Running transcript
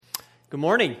Good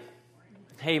morning.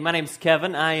 Hey, my name's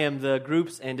Kevin. I am the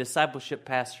groups and discipleship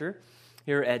pastor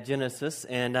here at Genesis,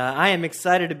 and I am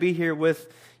excited to be here with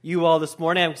you all this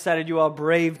morning. I'm excited you all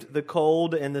braved the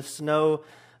cold and the snow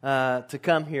to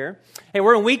come here. Hey,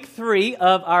 we're in week 3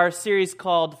 of our series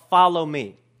called Follow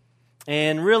Me.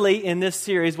 And really, in this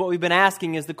series, what we've been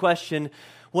asking is the question,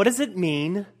 what does it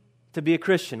mean to be a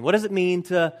Christian? What does it mean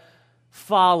to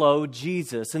follow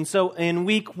Jesus? And so in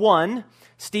week 1,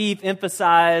 Steve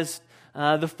emphasized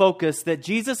the focus that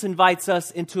Jesus invites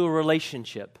us into a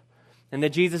relationship, and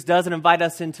that Jesus doesn't invite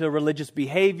us into religious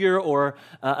behavior or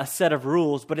a set of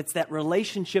rules, but it's that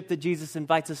relationship that Jesus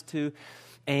invites us to,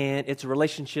 and it's a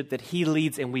relationship that He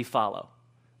leads and we follow,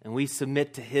 and we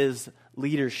submit to His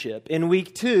leadership. In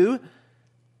week 2,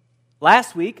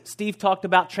 last week, Steve talked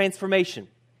about transformation,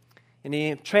 and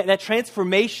that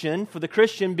transformation for the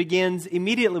Christian begins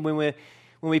immediately when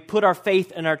we put our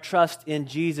faith and our trust in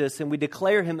Jesus and we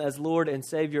declare Him as Lord and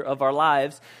Savior of our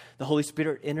lives. The Holy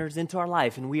Spirit enters into our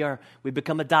life and we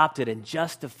become adopted and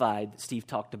justified, Steve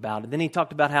talked about. And then he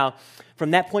talked about how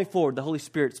from that point forward, the Holy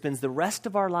Spirit spends the rest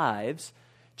of our lives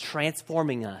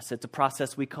transforming us. It's a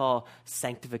process we call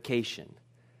sanctification.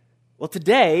 Well,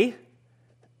 today,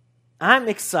 I'm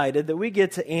excited that we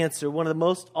get to answer one of the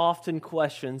most often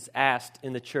questions asked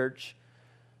in the church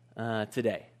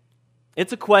today.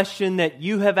 It's a question that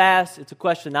you have asked. It's a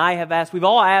question I have asked. We've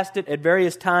all asked it at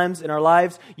various times in our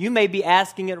lives. You may be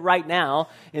asking it right now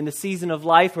in the season of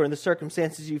life or in the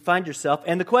circumstances you find yourself.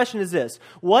 And the question is this: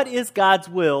 what is God's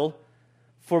will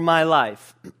for my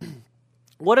life?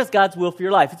 What is God's will for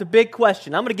your life? It's a big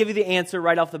question. I'm going to give you the answer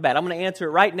right off the bat. I'm going to answer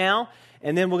it right now,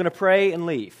 and then we're going to pray and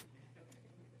leave.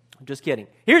 I'm just kidding.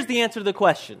 Here's the answer to the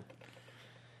question.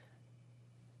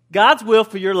 God's will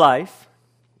for your life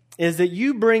is that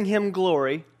you bring Him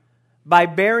glory by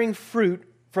bearing fruit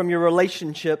from your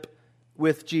relationship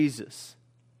with Jesus.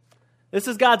 This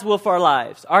is God's will for our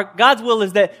lives. God's will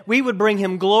is that we would bring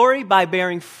Him glory by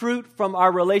bearing fruit from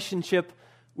our relationship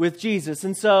with Jesus.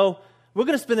 And so we're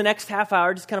going to spend the next half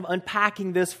hour just kind of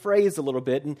unpacking this phrase a little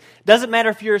bit. And it doesn't matter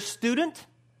if you're a student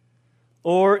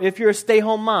or if you're a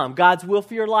stay-home mom. God's will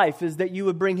for your life is that you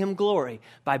would bring Him glory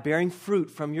by bearing fruit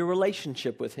from your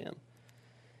relationship with Him.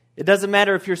 It doesn't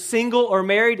matter if you're single or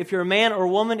married, if you're a man or a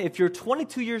woman, if you're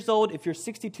 22 years old, if you're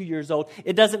 62 years old.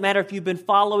 It doesn't matter if you've been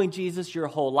following Jesus your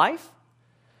whole life,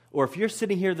 or if you're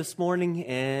sitting here this morning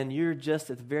and you're just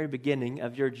at the very beginning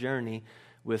of your journey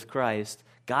with Christ.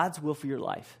 God's will for your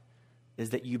life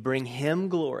is that you bring Him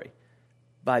glory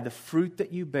by the fruit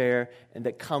that you bear and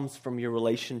that comes from your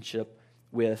relationship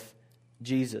with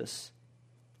Jesus.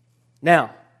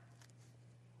 Now,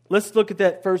 let's look at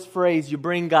that first phrase, you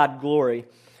bring God glory.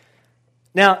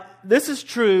 Now, this is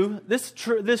true. This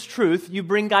truth, you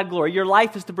bring God glory. Your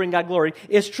life is to bring God glory,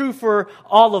 is true for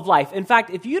all of life. In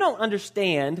fact, if you don't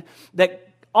understand that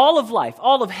all of life,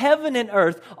 all of heaven and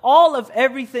earth, all of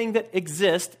everything that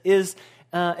exists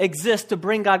to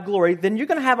bring God glory, then you're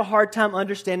going to have a hard time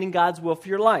understanding God's will for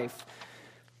your life.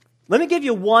 Let me give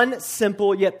you one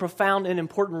simple yet profound and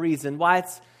important reason why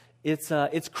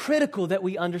it's critical that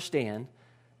we understand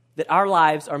that our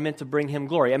lives are meant to bring Him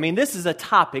glory. I mean, this is a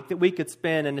topic that we could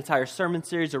spend an entire sermon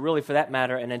series, or really for that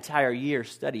matter, an entire year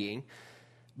studying.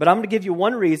 But I'm going to give you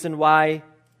one reason why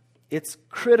it's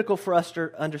critical for us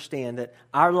to understand that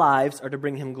our lives are to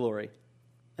bring Him glory.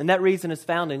 And that reason is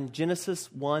found in Genesis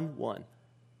 1:1,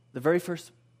 the very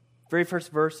first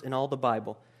verse in all the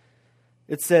Bible.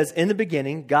 It says, "In the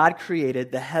beginning, God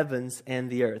created the heavens and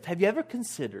the earth." Have you ever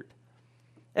considered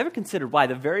why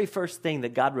the very first thing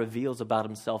that God reveals about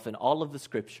Himself in all of the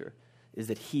Scripture is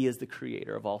that He is the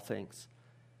creator of all things?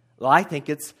 Well, I think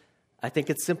it's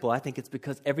simple. I think it's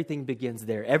because everything begins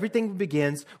there. Everything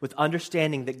begins with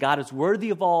understanding that God is worthy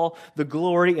of all the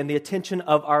glory and the attention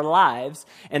of our lives,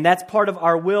 and that's part of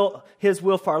our will, His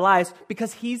will for our lives,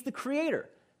 because He's the creator.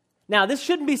 Now, this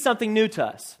shouldn't be something new to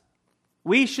us.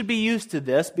 We should be used to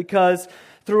this because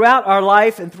throughout our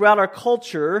life and throughout our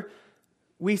culture,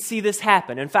 we see this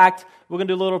happen. In fact, we're going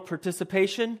to do a little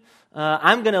participation.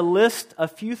 I'm going to list a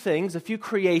few things, a few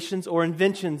creations or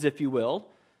inventions, if you will,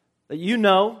 that you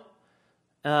know.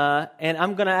 And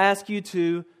I'm going to ask you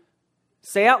to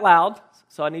say out loud,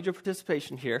 so I need your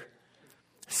participation here.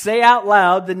 Say out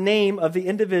loud the name of the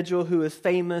individual who is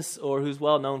famous or who's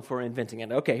well known for inventing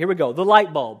it. Okay, here we go. The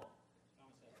light bulb.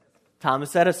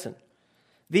 Thomas Edison.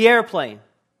 The airplane.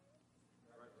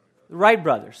 The Wright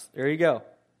brothers. There you go.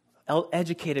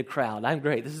 Educated crowd. I'm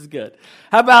great. This is good.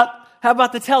 How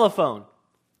about the telephone?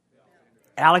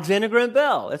 Alexander Graham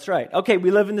Bell. That's right. Okay, we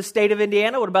live in the state of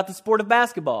Indiana. What about the sport of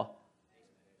basketball?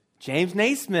 James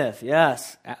Naismith.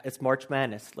 Yes. It's March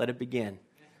Madness. Let it begin.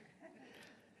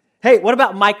 Hey, what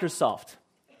about Microsoft?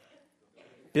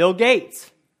 Bill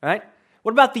Gates, right?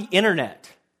 What about the internet?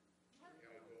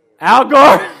 Al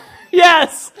Gore.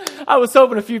 Yes! I was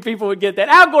hoping a few people would get that.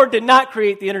 Al Gore did not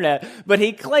create the internet, but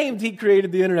he claimed he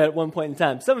created the internet at one point in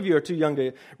time. Some of you are too young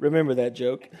to remember that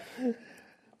joke.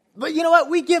 But you know what?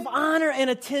 We give honor and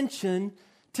attention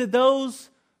to those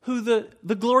who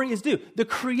the glory is due. The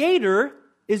Creator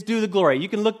is due the glory. You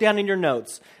can look down in your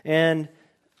notes, and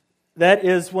that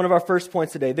is one of our first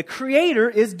points today. The Creator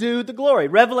is due the glory.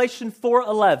 Revelation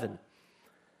 4:11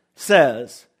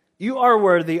 says, "You are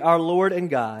worthy, our Lord and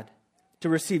God, to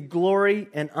receive glory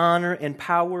and honor and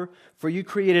power, for you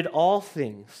created all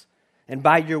things, and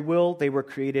by your will they were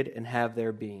created and have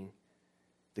their being."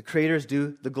 The Creator is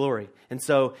due the glory. And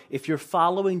so, if you're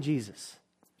following Jesus,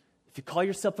 if you call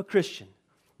yourself a Christian,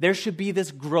 there should be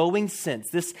this growing sense,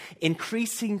 this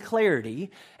increasing clarity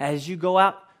as you go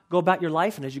about your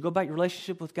life and as you go about your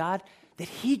relationship with God, that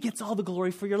He gets all the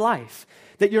glory for your life.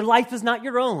 That your life is not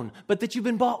your own, but that you've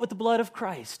been bought with the blood of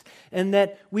Christ. And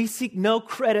that we seek no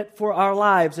credit for our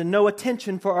lives and no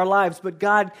attention for our lives, but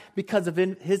God, because of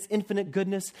His infinite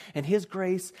goodness and His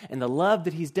grace and the love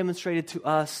that He's demonstrated to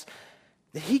us,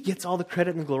 that He gets all the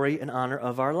credit and glory and honor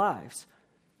of our lives.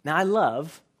 Now, I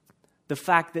love the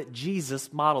fact that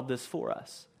Jesus modeled this for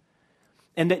us.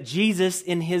 And that Jesus,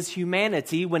 in His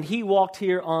humanity, when He walked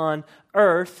here on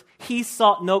earth, He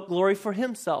sought no glory for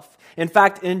Himself. In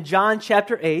fact, in John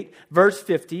chapter 8, verse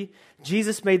 50,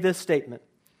 Jesus made this statement.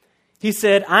 He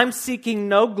said, "I'm seeking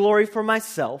no glory for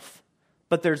myself,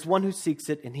 but there's one who seeks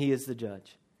it, and He is the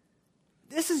judge."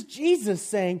 This is Jesus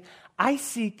saying, I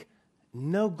seek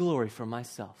no glory for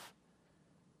myself.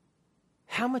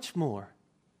 How much more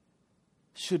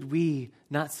should we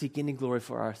not seek any glory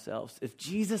for ourselves? If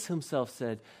Jesus Himself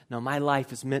said, no, my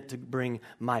life is meant to bring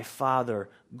my Father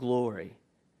glory.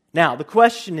 Now, the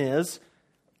question is,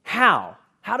 how?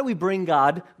 How do we bring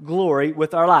God glory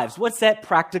with our lives? What's that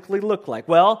practically look like?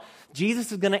 Well,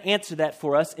 Jesus is going to answer that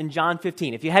for us in John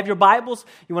 15. If you have your Bibles,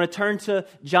 you want to turn to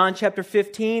John chapter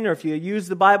 15, or if you use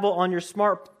the Bible on your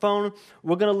smartphone,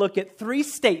 we're going to look at 3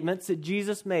 statements that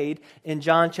Jesus made in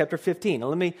John chapter 15. Now,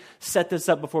 let me set this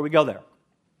up before we go there.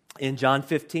 In John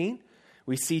 15,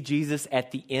 we see Jesus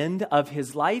at the end of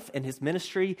His life and His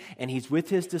ministry, and He's with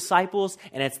His disciples,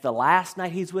 and it's the last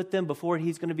night He's with them before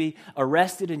He's going to be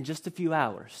arrested in just a few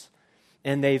hours.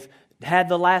 And they've had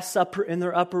the Last Supper in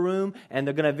their upper room, and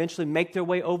they're going to eventually make their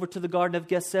way over to the Garden of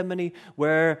Gethsemane,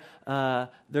 where they're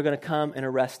going to come and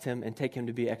arrest Him and take Him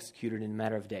to be executed in a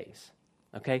matter of days.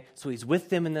 Okay, so He's with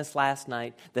them in this last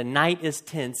night. The night is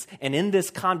tense. And in this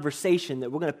conversation that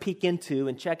we're going to peek into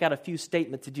and check out a few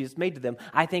statements that Jesus made to them,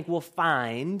 I think we'll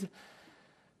find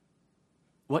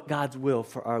what God's will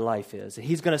for our life is. And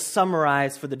He's going to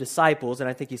summarize for the disciples, and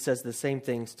I think He says the same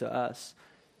things to us.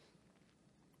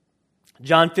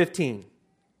 John 15,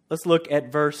 let's look at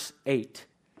verse 8.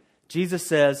 Jesus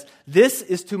says, "This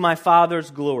is to my Father's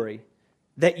glory,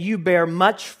 that you bear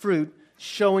much fruit,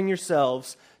 showing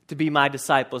yourselves to be my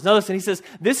disciples." Notice, and He says,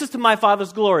 this is to my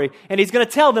Father's glory. And He's going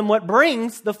to tell them what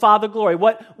brings the Father glory.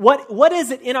 What is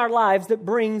it in our lives that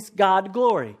brings God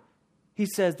glory? He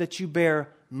says that you bear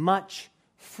much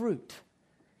fruit.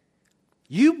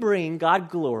 You bring God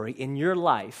glory in your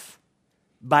life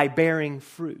by bearing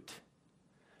fruit.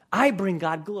 I bring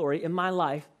God glory in my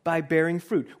life by bearing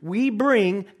fruit. We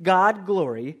bring God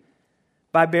glory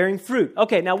by bearing fruit.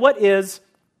 Okay, now what is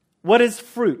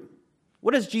fruit?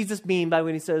 What does Jesus mean by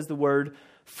when He says the word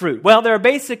fruit? Well, there are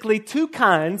basically 2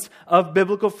 kinds of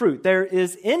biblical fruit. There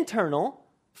is internal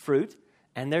fruit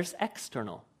and there's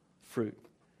external fruit.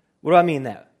 What do I mean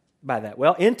by that?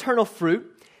 Well, internal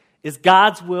fruit is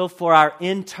God's will for our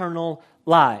internal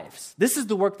lives. This is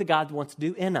the work that God wants to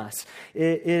do in us.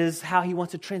 It is how He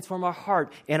wants to transform our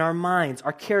heart and our minds,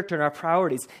 our character and our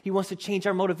priorities. He wants to change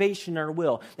our motivation and our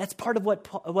will. That's part of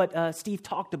what Steve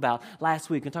talked about last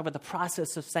week. We talked about the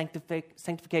process of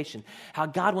sanctification, how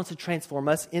God wants to transform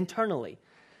us internally.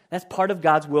 That's part of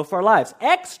God's will for our lives.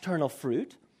 External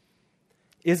fruit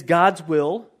is God's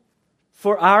will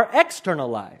for our external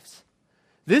lives.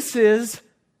 This is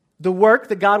the work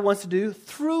that God wants to do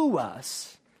through us.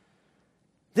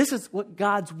 This is what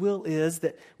God's will is,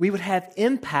 that we would have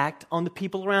impact on the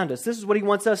people around us. This is what He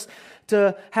wants us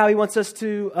to, how He wants us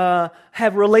to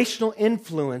have relational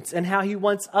influence, and how He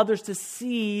wants others to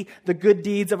see the good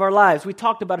deeds of our lives. We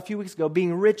talked about a few weeks ago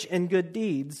being rich in good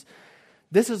deeds.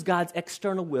 This is God's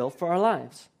external will for our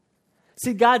lives.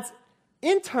 See, God's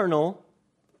internal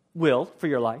will for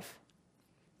your life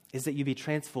is that you be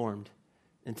transformed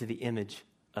into the image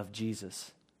of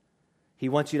Jesus. He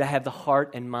wants you to have the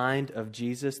heart and mind of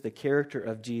Jesus, the character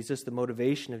of Jesus, the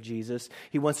motivation of Jesus.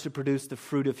 He wants to produce the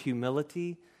fruit of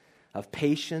humility, of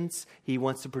patience. He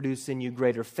wants to produce in you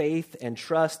greater faith and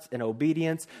trust and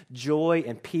obedience, joy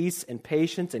and peace and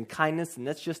patience and kindness, and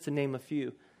that's just to name a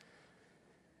few.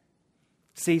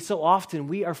 See, so often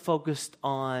we are focused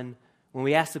on, when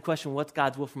we ask the question, what's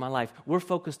God's will for my life? We're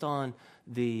focused on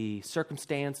the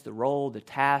circumstance, the role, the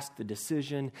task, the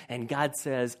decision, and God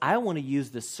says, I want to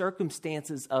use the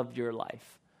circumstances of your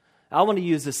life. I want to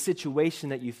use the situation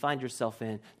that you find yourself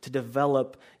in to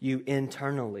develop you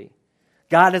internally.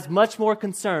 God is much more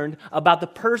concerned about the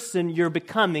person you're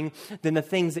becoming than the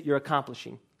things that you're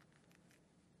accomplishing.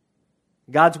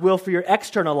 God's will for your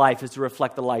external life is to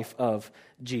reflect the life of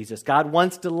Jesus. God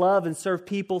wants to love and serve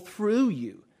people through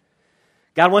you.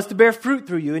 God wants to bear fruit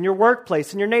through you in your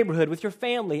workplace, in your neighborhood, with your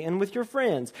family, and with your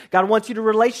friends. God wants you to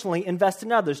relationally invest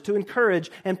in others, to encourage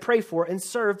and pray for and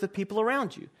serve the people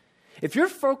around you. If you're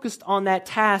focused on that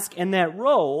task and that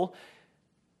role,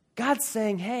 God's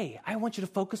saying, hey, I want you to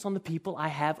focus on the people I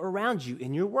have around you,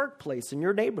 in your workplace, in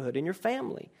your neighborhood, in your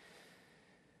family.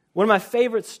 One of my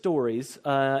favorite stories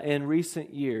in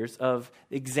recent years of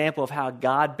example of how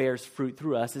God bears fruit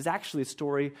through us is actually a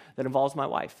story that involves my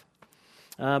wife.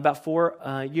 About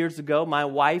 4 years ago, my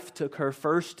wife took her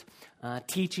first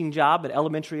teaching job at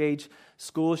elementary age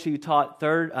school. She taught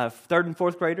third and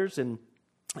fourth graders, and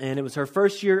it was her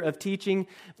first year of teaching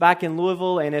back in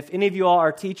Louisville. And if any of you all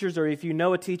are teachers, or if you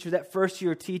know a teacher, that first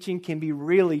year of teaching can be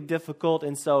really difficult.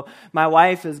 And so my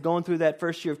wife is going through that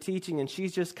first year of teaching, and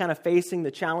she's just kind of facing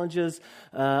the challenges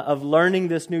of learning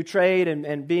this new trade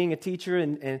and being a teacher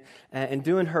and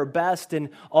doing her best. And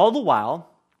all the while,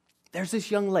 there's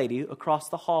this young lady across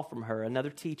the hall from her, another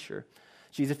teacher.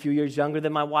 She's a few years younger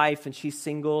than my wife, and she's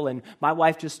single, and my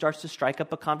wife just starts to strike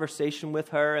up a conversation with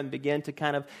her and begin to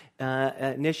kind of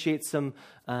initiate some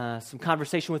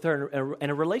conversation with her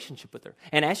and a relationship with her.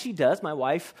 And as she does, my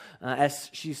wife, as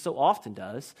she so often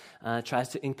does, tries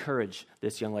to encourage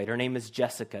this young lady. Her name is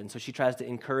Jessica, and so she tries to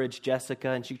encourage Jessica,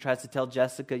 and she tries to tell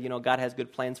Jessica, God has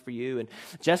good plans for you. And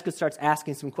Jessica starts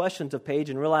asking some questions of Paige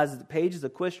and realizes that Paige is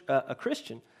a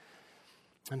Christian.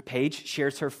 And Paige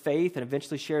shares her faith and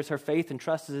eventually shares her faith and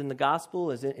trust is in the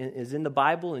gospel, is in the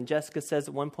Bible. And Jessica says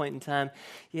at one point in time,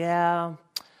 yeah,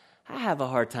 I have a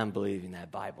hard time believing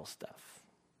that Bible stuff.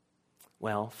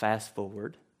 Well, fast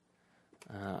forward.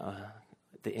 At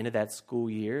the end of that school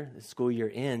year, the school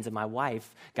year ends and my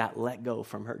wife got let go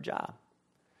from her job.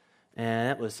 And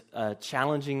it was a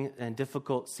challenging and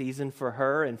difficult season for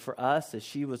her and for us as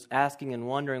she was asking and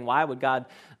wondering, why would God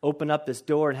open up this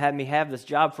door and have me have this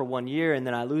job for 1 year and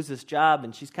then I lose this job?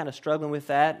 And she's kind of struggling with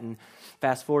that. And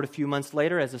fast forward a few months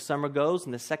later as the summer goes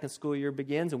and the second school year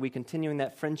begins and we continuing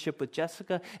that friendship with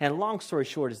Jessica. And long story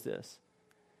short is this.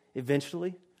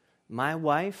 Eventually, my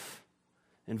wife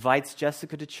invites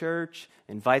Jessica to church,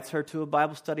 invites her to a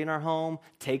Bible study in our home,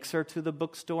 takes her to the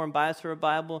bookstore and buys her a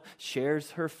Bible,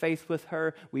 shares her faith with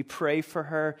her. We pray for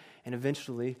her, and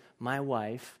eventually my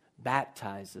wife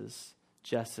baptizes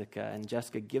Jessica, and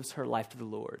Jessica gives her life to the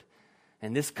Lord.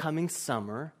 And this coming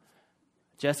summer,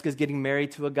 Jessica's getting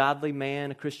married to a godly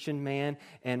man, a Christian man,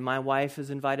 and my wife is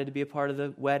invited to be a part of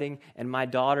the wedding, and my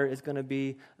daughter is going to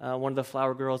be one of the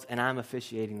flower girls, and I'm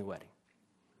officiating the wedding.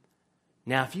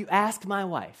 Now, if you ask my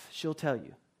wife, she'll tell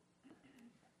you,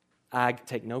 I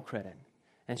take no credit.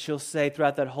 And she'll say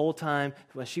throughout that whole time,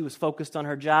 when she was focused on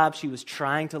her job, she was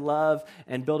trying to love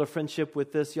and build a friendship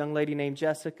with this young lady named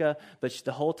Jessica. But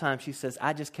the whole time she says,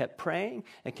 I just kept praying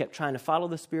and kept trying to follow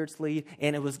the Spirit's lead.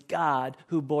 And it was God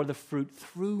who bore the fruit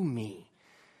through me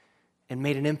and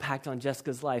made an impact on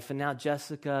Jessica's life. And now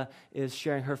Jessica is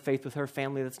sharing her faith with her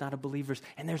family that's not a believer's.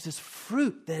 And there's this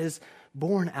fruit that is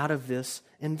born out of this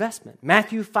investment.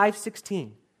 Matthew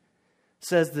 5:16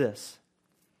 says this,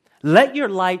 let your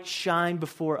light shine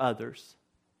before others,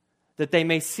 that they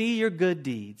may see your good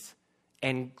deeds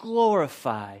and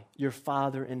glorify your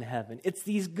Father in heaven. It's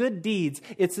these good deeds,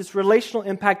 it's this relational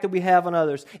impact that we have on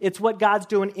others. It's what God's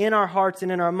doing in our hearts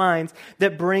and in our minds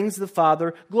that brings the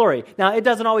Father glory. Now, it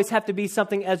doesn't always have to be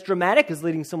something as dramatic as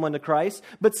leading someone to Christ,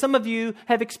 but some of you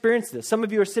have experienced this. Some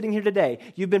of you are sitting here today.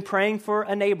 You've been praying for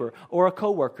a neighbor or a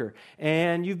coworker,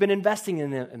 and you've been investing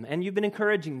in them, and you've been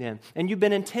encouraging them, and you've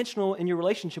been intentional in your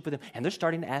relationship with them, and they're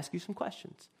starting to ask you some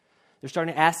questions. They're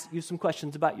starting to ask you some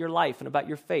questions about your life and about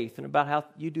your faith and about how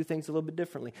you do things a little bit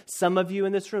differently. Some of you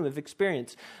in this room have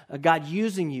experienced God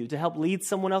using you to help lead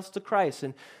someone else to Christ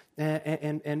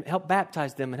and help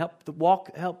baptize them and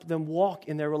help them walk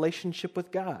in their relationship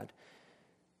with God.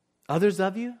 Others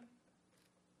of you,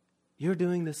 you're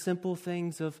doing the simple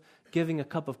things of giving a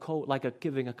cup of cold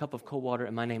water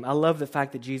in my name. I love the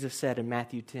fact that Jesus said in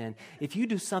Matthew 10, if you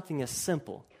do something as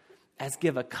simple as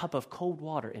give a cup of cold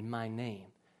water in my name,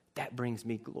 that brings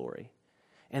me glory.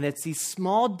 And it's these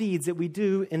small deeds that we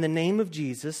do in the name of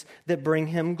Jesus that bring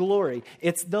him glory.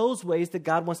 It's those ways that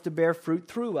God wants to bear fruit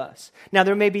through us. Now,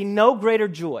 there may be no greater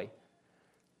joy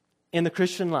in the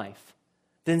Christian life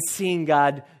than seeing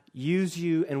God use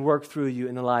you and work through you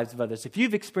in the lives of others. If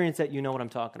you've experienced that, you know what I'm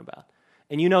talking about.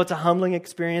 And you know it's a humbling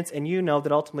experience, and you know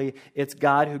that ultimately it's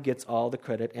God who gets all the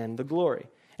credit and the glory.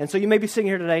 And so you may be sitting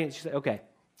here today and you say, okay,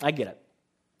 I get it.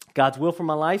 God's will for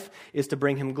my life is to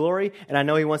bring him glory, and I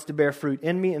know he wants to bear fruit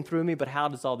in me and through me, but how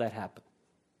does all that happen?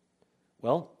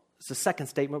 Well, it's the second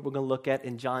statement we're going to look at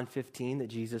in John 15 that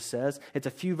Jesus says. It's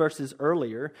a few verses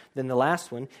earlier than the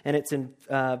last one, and it's in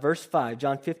verse 5,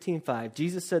 John 15:5.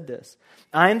 Jesus said this,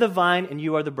 I am the vine and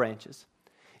you are the branches.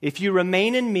 If you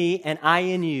remain in me and I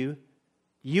in you,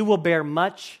 you will bear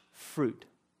much fruit.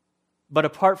 But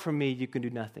apart from me, you can do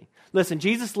nothing. Listen,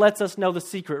 Jesus lets us know the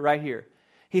secret right here.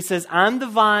 He says, I'm the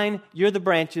vine, you're the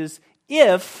branches.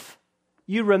 If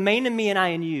you remain in me and I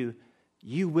in you,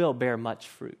 you will bear much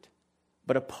fruit.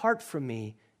 But apart from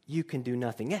me, you can do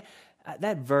nothing. Yeah,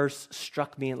 that verse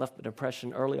struck me and left an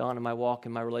impression early on in my walk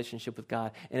and my relationship with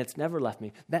God, and it's never left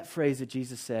me. That phrase that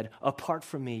Jesus said, apart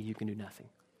from me, you can do nothing.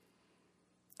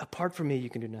 Apart from me, you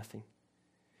can do nothing.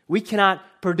 We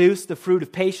cannot produce the fruit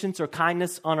of patience or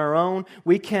kindness on our own.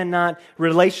 We cannot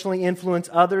relationally influence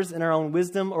others in our own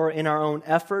wisdom or in our own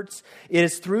efforts. It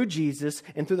is through Jesus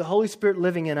and through the Holy Spirit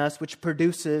living in us which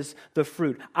produces the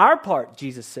fruit. Our part,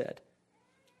 Jesus said,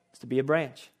 is to be a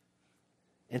branch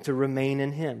and to remain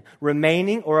in him.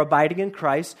 Remaining or abiding in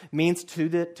Christ means to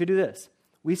do this.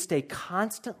 We stay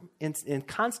in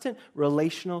constant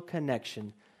relational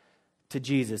connection to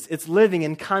Jesus. It's living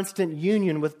in constant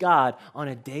union with God on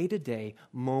a day-to-day,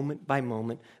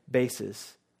 moment-by-moment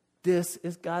basis. This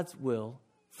is God's will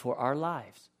for our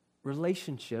lives.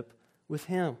 Relationship with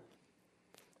him.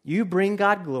 You bring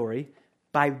God glory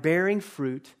by bearing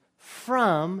fruit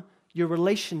from your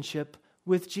relationship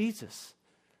with Jesus.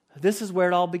 This is where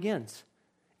it all begins.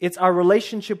 It's our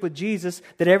relationship with Jesus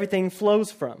that everything flows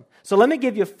from. So let me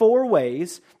give you 4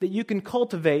 ways that you can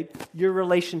cultivate your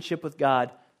relationship with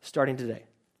God starting today.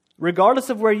 Regardless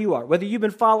of where you are, whether you've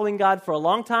been following God for a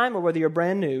long time or whether you're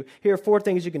brand new, here are 4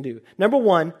 things you can do. Number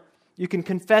 1, you can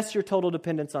confess your total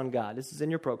dependence on God. This is in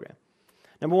your program.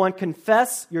 Number 1,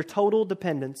 confess your total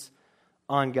dependence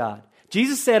on God.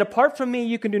 Jesus said, apart from me,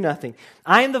 you can do nothing.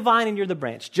 I am the vine and you're the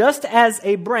branch. Just as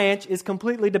a branch is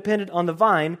completely dependent on the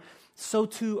vine, so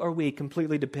too are we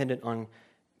completely dependent on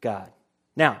God.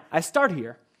 Now, I start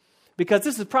here because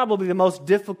this is probably the most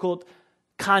difficult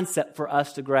concept for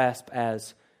us to grasp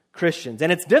as Christians.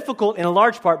 And it's difficult in a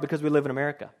large part because we live in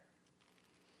America.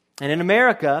 And in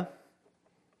America,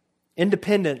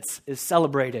 independence is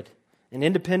celebrated. And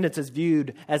independence is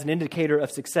viewed as an indicator of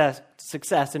success.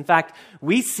 In fact,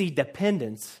 we see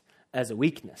dependence as a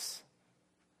weakness.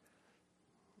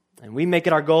 And we make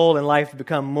it our goal in life to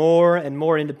become more and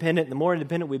more independent. The more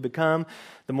independent we become,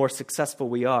 the more successful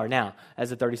we are. Now,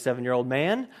 as a 37-year-old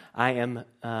man, I am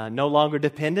no longer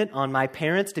dependent on my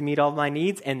parents to meet all of my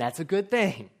needs, and that's a good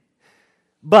thing.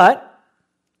 But,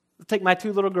 let's take my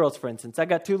 2 little girls, for instance. I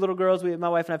got 2 little girls. My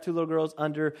wife and I have 2 little girls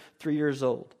under 3 years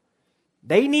old.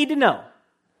 They need to know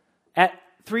at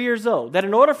 3 years old that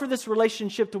in order for this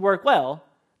relationship to work well,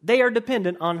 they are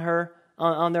dependent on her,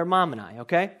 on their mom and I,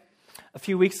 okay? A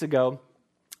few weeks ago,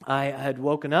 I had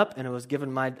woken up and I was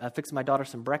fixing my daughter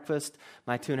some breakfast,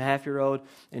 my 2.5-year-old,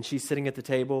 and she's sitting at the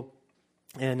table,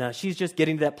 and she's just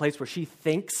getting to that place where she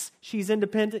thinks she's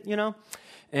independent, you know?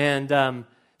 And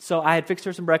so I had fixed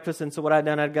her some breakfast, and so what I'd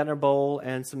done, I'd gotten her a bowl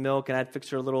and some milk, and I'd fixed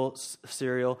her a little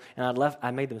cereal, and I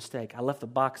made the mistake. I left the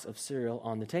box of cereal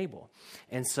on the table.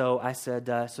 And so I said,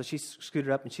 so she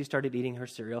scooted up, and she started eating her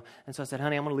cereal. And so I said,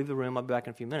 honey, I'm going to leave the room. I'll be back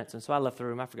in a few minutes. And so I left the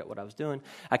room. I forgot what I was doing.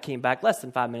 I came back less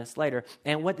than 5 minutes later,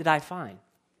 and what did I find?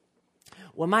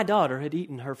 Well, my daughter had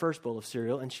eaten her first bowl of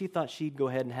cereal, and she thought she'd go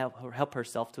ahead and help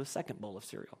herself to a second bowl of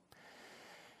cereal.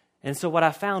 And so what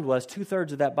I found was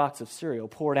 2/3 of that box of cereal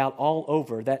poured out all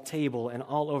over that table and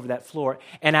all over that floor.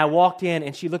 And I walked in,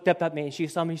 and she looked up at me, and she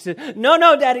saw me. She said, no,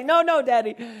 Daddy, no,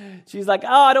 Daddy. She's like,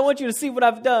 oh, I don't want you to see what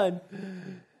I've done.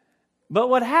 But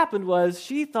what happened was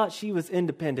she thought she was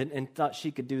independent and thought she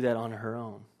could do that on her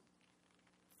own.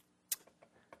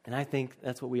 And I think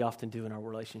that's what we often do in our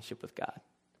relationship with God.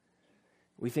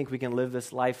 We think we can live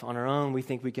this life on our own. We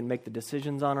think we can make the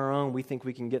decisions on our own. We think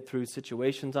we can get through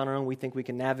situations on our own. We think we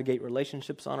can navigate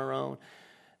relationships on our own.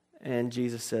 And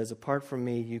Jesus says, apart from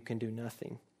me, you can do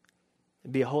nothing.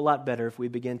 It'd be a whole lot better if we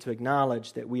begin to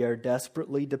acknowledge that we are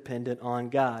desperately dependent on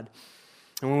God.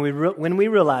 And when we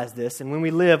realize this, and when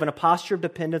we live in a posture of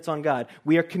dependence on God,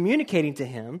 we are communicating to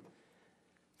Him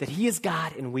that He is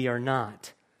God and we are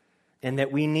not, and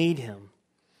that we need Him.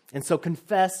 And so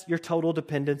confess your total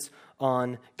dependence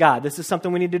on God. This is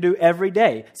something we need to do every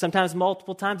day, sometimes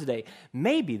multiple times a day.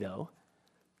 Maybe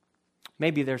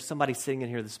there's somebody sitting in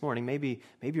here this morning. Maybe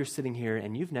you're sitting here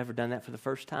and you've never done that for the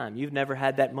first time. You've never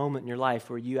had that moment in your life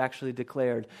where you actually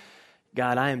declared,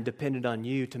 God, I am dependent on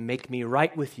you to make me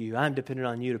right with you. I'm dependent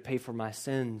on you to pay for my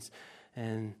sins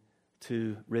and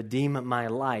to redeem my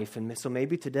life. And so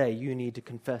maybe today you need to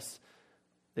confess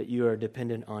that you are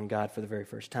dependent on God for the very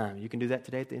first time. You can do that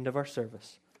today at the end of our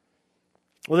service.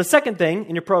 Well, the second thing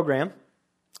in your program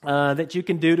that you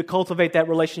can do to cultivate that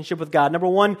relationship with God, number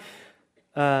one,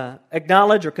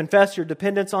 acknowledge or confess your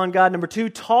dependence on God. Number two,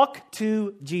 talk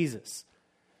to Jesus.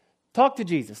 Talk to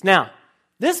Jesus. Now,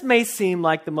 this may seem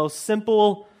like the most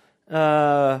simple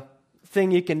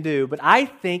thing you can do, but I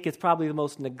think it's probably the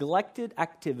most neglected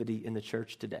activity in the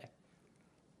church today.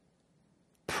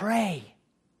 Pray.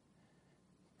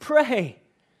 Pray.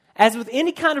 As with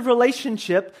any kind of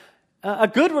relationship, any kind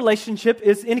of good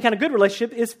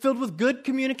relationship is filled with good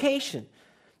communication.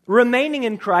 Remaining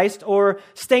in Christ or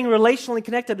staying relationally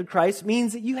connected to Christ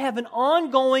means that you have an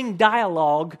ongoing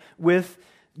dialogue with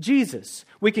Jesus.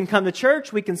 We can come to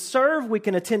church, we can serve, we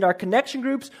can attend our connection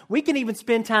groups, we can even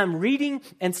spend time reading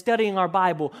and studying our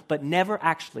Bible, but never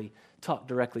actually talk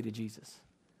directly to Jesus.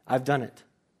 I've done it.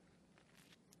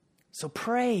 So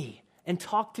pray and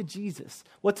talk to Jesus.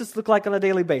 What's this look like on a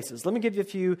daily basis? Let me give you a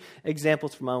few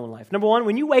examples from my own life. Number one,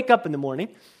 when you wake up in the morning,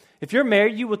 if you're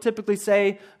married, you will typically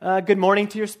say good morning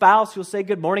to your spouse. You'll say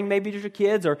good morning maybe to your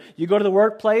kids, or you go to the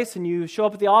workplace and you show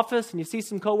up at the office and you see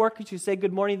some coworkers, you say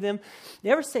good morning to them.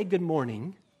 You ever say good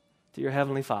morning to your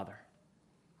Heavenly Father?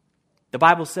 The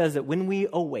Bible says that when we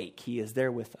awake, He is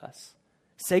there with us.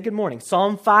 Say good morning.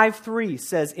 Psalm 5:3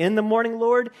 says, in the morning,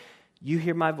 Lord, you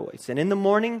hear my voice. And in the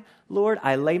morning, Lord,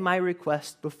 I lay my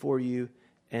request before you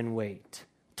and wait.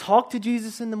 Talk to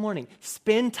Jesus in the morning.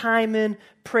 Spend time in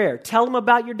prayer. Tell Him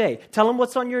about your day. Tell Him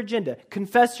what's on your agenda.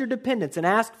 Confess your dependence and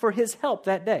ask for His help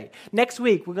that day. Next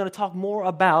week, we're going to talk more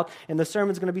about, and the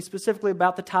sermon's going to be specifically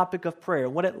about the topic of prayer,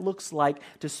 what it looks like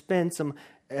to spend some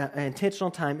intentional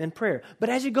time in prayer. But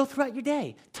as you go throughout your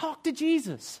day, talk to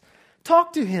Jesus.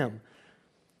 Talk to Him.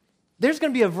 There's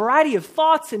going to be a variety of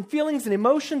thoughts and feelings and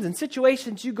emotions and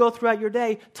situations you go throughout your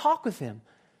day. Talk with Him.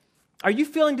 Are you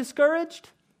feeling discouraged?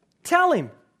 Tell Him.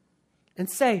 And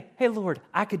say, hey, Lord,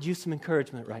 I could use some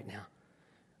encouragement right now.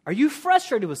 Are you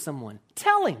frustrated with someone?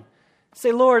 Tell Him.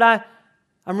 Say, Lord, I'm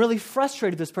really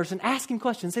frustrated with this person. Ask Him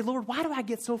questions. Say, Lord, why do I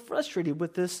get so frustrated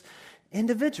with this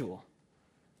individual?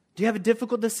 Do you have a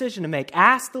difficult decision to make?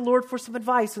 Ask the Lord for some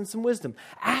advice and some wisdom.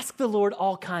 Ask the Lord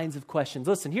all kinds of questions.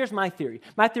 Listen, here's my theory.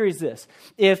 My theory is this.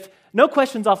 If no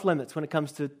question's off limits when it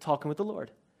comes to talking with the Lord.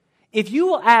 If you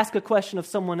will ask a question of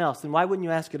someone else, then why wouldn't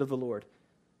you ask it of the Lord?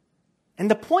 And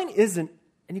the point isn't,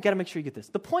 and you got to make sure you get this,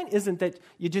 the point isn't that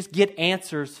you just get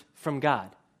answers from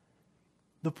God.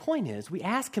 The point is we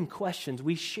ask Him questions,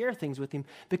 we share things with Him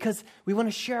because we want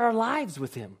to share our lives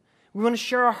with Him. We want to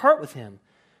share our heart with Him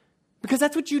because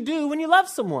that's what you do when you love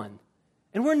someone.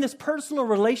 And we're in this personal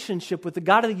relationship with the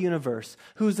God of the universe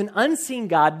who's an unseen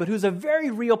God, but who's a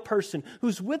very real person,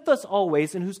 who's with us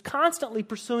always and who's constantly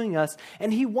pursuing us,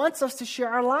 and He wants us to share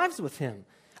our lives with Him.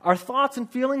 Our thoughts and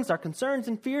feelings, our concerns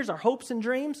and fears, our hopes and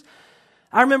dreams.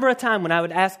 I remember a time when I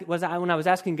was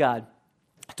asking God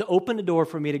to open the door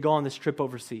for me to go on this trip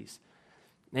overseas.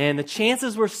 And the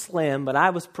chances were slim, but I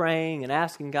was praying and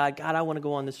asking God, I want to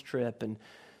go on this trip. And,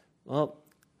 well,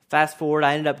 fast forward,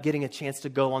 I ended up getting a chance to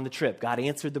go on the trip. God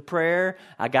answered the prayer.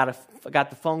 I got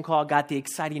the phone call, got the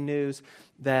exciting news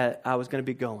that I was going to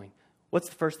be going. What's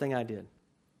the first thing I did?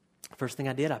 First thing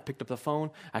I did, I picked up the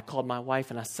phone, I called my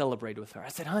wife, and I celebrated with her. I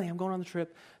said, honey, I'm going on the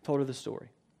trip. Told her the story.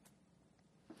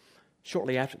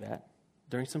 Shortly after that,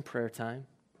 during some prayer time,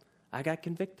 I got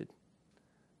convicted.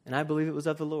 And I believe it was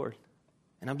of the Lord.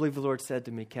 And I believe the Lord said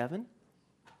to me, Kevin,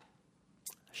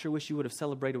 I sure wish you would have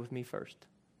celebrated with me first.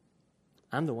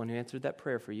 I'm the one who answered that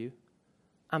prayer for you.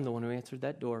 I'm the one who answered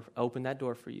that door, opened that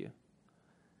door for you.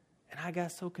 And I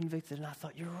got so convicted, and I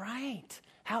thought, you're right.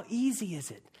 How easy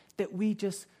is it that we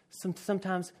just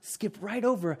sometimes skip right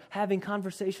over having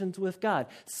conversations with God,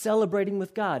 celebrating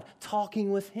with God,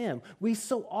 talking with Him. We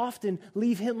so often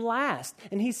leave Him last.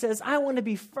 And He says, I want to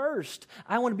be first.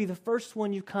 I want to be the first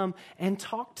one you come and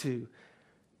talk to.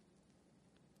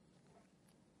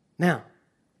 Now,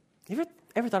 you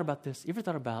ever thought about this? You ever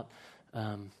thought about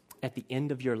at the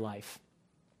end of your life,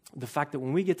 the fact that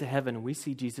when we get to heaven and we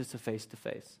see Jesus face to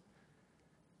face,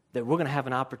 that we're going to have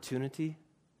an opportunity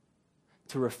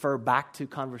to refer back to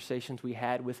conversations we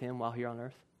had with him while here on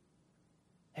earth?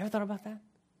 Ever thought about that?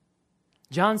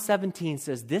 John 17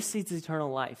 says, this is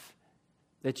eternal life,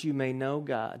 that you may know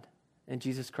God and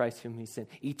Jesus Christ whom he sent.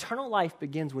 Eternal life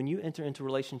begins when you enter into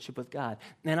relationship with God.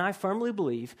 And I firmly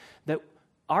believe that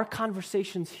our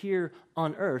conversations here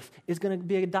on earth is going to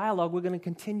be a dialogue we're going to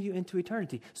continue into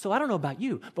eternity. So I don't know about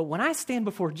you, but when I stand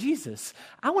before Jesus,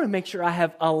 I want to make sure I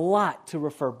have a lot to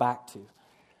refer back to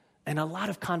and a lot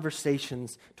of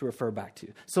conversations to refer back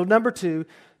to. So number 2,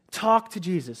 talk to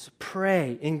Jesus,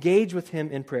 pray, engage with him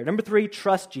in prayer. Number 3,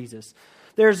 trust Jesus.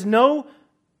 There's no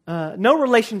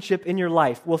relationship in your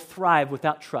life will thrive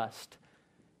without trust.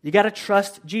 You got to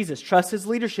trust Jesus. Trust his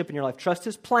leadership in your life. Trust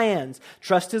his plans.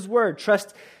 Trust his word.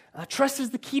 Trust is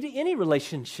the key to any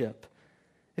relationship.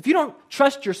 If you don't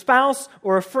trust your spouse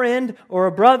or a friend or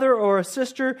a brother or a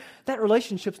sister, that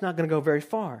relationship's not going to go very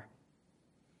far.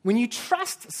 When you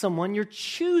trust someone, you're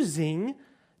choosing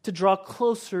to draw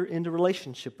closer into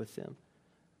relationship with them.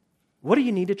 What do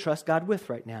you need to trust God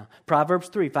with right now? Proverbs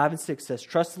 3:5-6 says,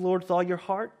 trust the Lord with all your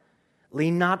heart.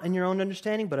 Lean not on your own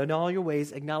understanding, but in all your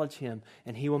ways acknowledge him,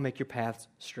 and he will make your paths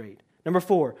straight. Number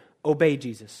 4, obey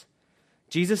Jesus.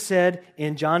 Jesus said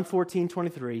in John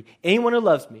 14:23, anyone who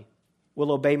loves me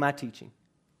will obey my teaching.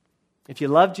 If you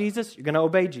love Jesus, you're going to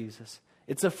obey Jesus.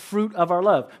 It's a fruit of our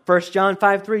love. 1 John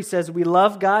 5:3 says we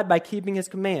love God by keeping his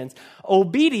commands.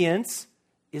 Obedience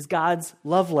is God's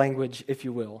love language, if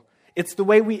you will. It's the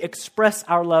way we express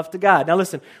our love to God. Now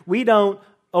listen, we don't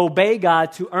obey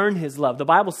God to earn his love. The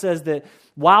Bible says that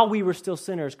while we were still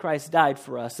sinners, Christ died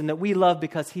for us, and that we love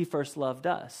because he first loved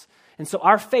us. And so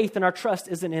our faith and our trust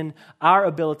isn't in our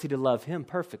ability to love him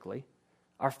perfectly.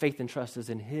 Our faith and trust is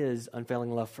in his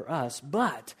unfailing love for us.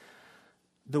 But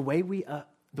the way we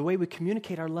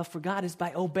communicate our love for God is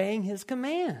by obeying his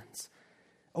commands.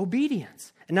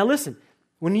 Obedience. And now listen,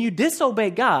 when you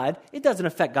disobey God, it doesn't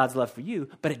affect God's love for you,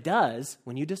 but it does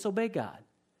when you disobey God.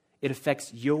 It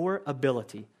affects your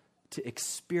ability to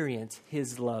experience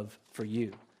his love for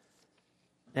you.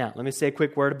 Now, let me say a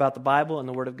quick word about the Bible and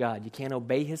the Word of God. You can't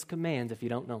obey his commands if you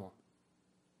don't know them.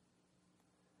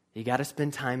 You got to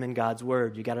spend time in God's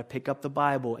Word. You got to pick up the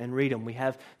Bible and read them.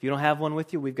 If you don't have one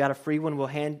with you, we've got a free one we'll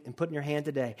put in your hand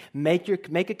today. Make a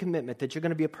commitment that you're going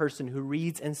to be a person who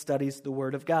reads and studies the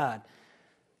Word of God.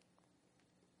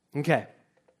 Okay.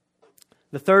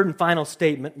 The third and final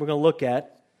statement we're going to look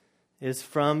at is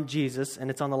from Jesus, and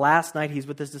it's on the last night he's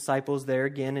with his disciples there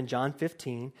again in John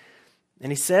 15.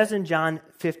 And he says in John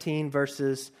 15,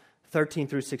 verses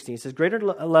 13-16, he says, greater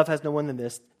love has no one than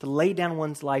this, to lay down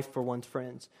one's life for one's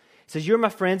friends. He says, you're my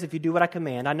friends if you do what I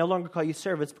command. I no longer call you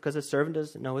servants because a servant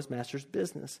doesn't know his master's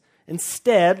business.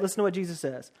 Instead, listen to what Jesus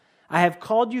says, I have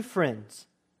called you friends.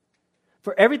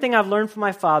 For everything I've learned from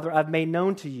my Father, I've made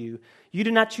known to you. You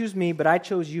did not choose me, but I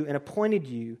chose you and appointed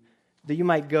you that you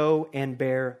might go and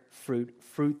bear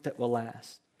fruit that will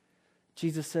last.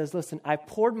 Jesus says, listen, I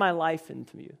poured my life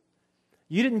into you.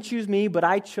 You didn't choose me, but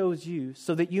I chose you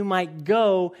so that you might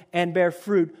go and bear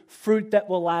fruit that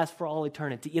will last for all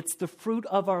eternity. It's the fruit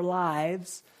of our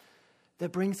lives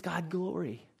that brings God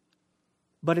glory.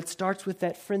 But it starts with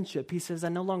that friendship. He says, I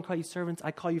no longer call you servants,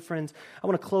 I call you friends. I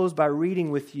want to close by reading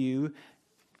with you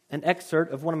an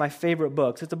excerpt of one of my favorite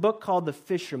books. It's a book called The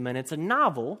Fisherman. It's a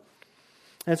novel,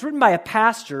 and it's written by a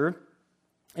pastor,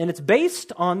 and it's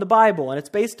based on the Bible, and it's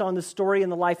based on the story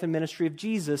and the life and ministry of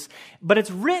Jesus. But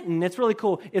it's really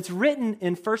cool, it's written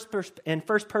in first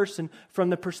person from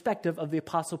the perspective of the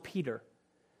Apostle Peter.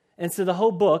 And so the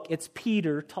whole book, it's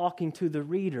Peter talking to the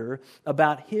reader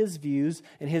about his views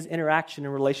and his interaction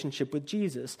and relationship with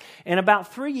Jesus. And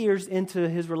about 3 years into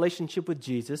his relationship with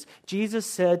Jesus, Jesus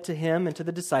said to him and to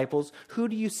the disciples, who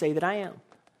do you say that I am?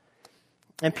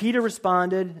 And Peter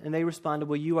responded, and they responded,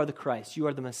 well, you are the Christ, you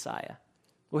are the Messiah.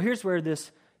 Well, here's where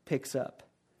this picks up.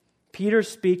 Peter's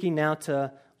speaking now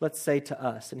to, let's say, to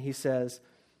us, and he says,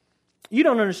 you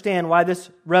don't understand why this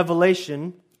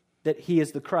revelation that he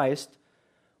is the Christ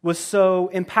was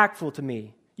so impactful to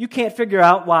me. You can't figure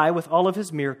out why, with all of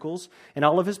his miracles and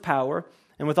all of his power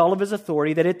and with all of his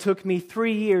authority, that it took me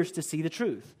 3 years to see the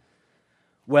truth.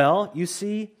 Well, you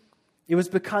see, it was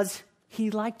because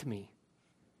he liked me.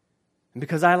 And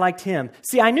because I liked him.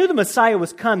 See, I knew the Messiah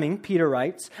was coming, Peter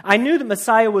writes. I knew the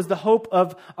Messiah was the hope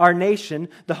of our nation,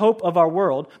 the hope of our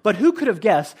world. But who could have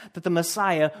guessed that the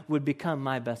Messiah would become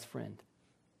my best friend?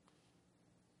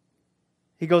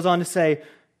 He goes on to say,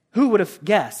 Who would have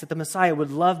guessed that the Messiah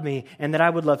would love me and that I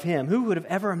would love him? Who would have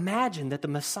ever imagined that the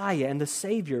Messiah and the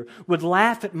Savior would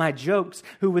laugh at my jokes,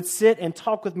 who would sit and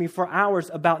talk with me for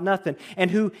hours about nothing, and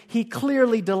who he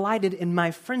clearly delighted in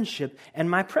my friendship and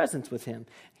my presence with him?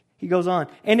 He goes on,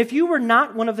 and if you were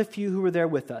not one of the few who were there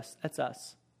with us, that's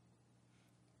us.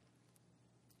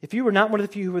 If you were not one of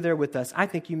the few who were there with us, I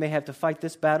think you may have to fight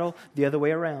this battle the other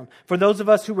way around. For those of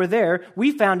us who were there,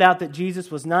 we found out that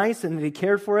Jesus was nice and that he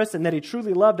cared for us and that he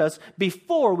truly loved us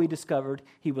before we discovered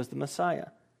he was the Messiah.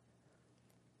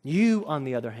 You, on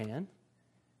the other hand,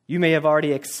 you may have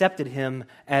already accepted him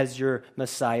as your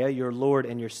Messiah, your Lord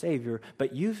and your Savior,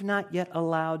 but you've not yet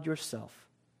allowed yourself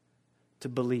to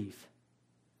believe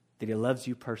that he loves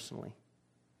you personally,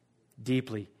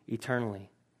 deeply, eternally.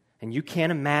 And you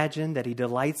can't imagine that he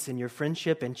delights in your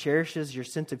friendship and cherishes your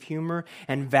sense of humor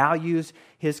and values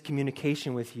his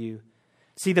communication with you.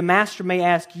 See, the Master may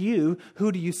ask you,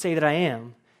 who do you say that I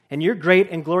am? And your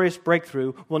great and glorious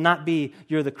breakthrough will not be,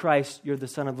 you're the Christ, you're the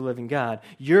Son of the living God.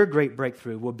 Your great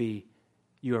breakthrough will be,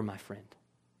 you are my friend.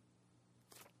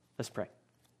 Let's pray.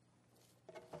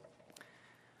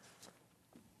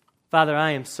 Father,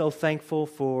 I am so thankful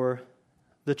for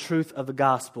the truth of the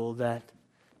gospel that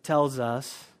tells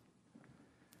us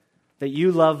that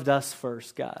you loved us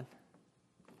first, God,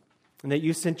 and that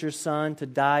you sent your Son to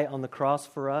die on the cross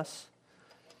for us,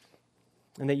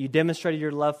 and that you demonstrated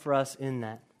your love for us in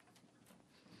that.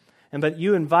 And but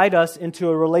you invite us into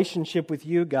a relationship with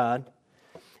you, God,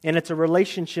 and it's a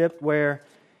relationship where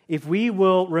if we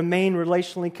will remain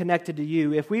relationally connected to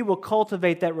you, if we will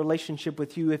cultivate that relationship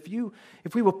with you,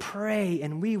 if we will pray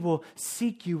and we will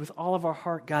seek you with all of our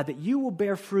heart, God, that you will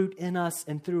bear fruit in us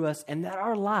and through us, and that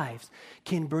our lives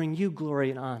can bring you glory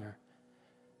and honor.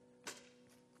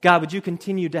 God, would you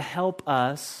continue to help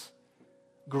us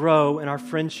grow in our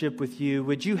friendship with you?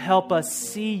 Would you help us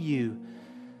see you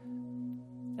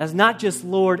as not just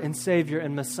Lord and Savior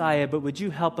and Messiah, but would you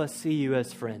help us see you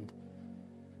as friend?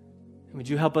 Would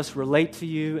you help us relate to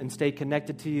you and stay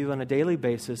connected to you on a daily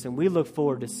basis? And we look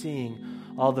forward to seeing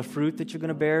all the fruit that you're going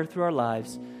to bear through our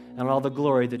lives and all the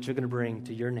glory that you're going to bring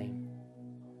to your name.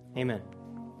 Amen.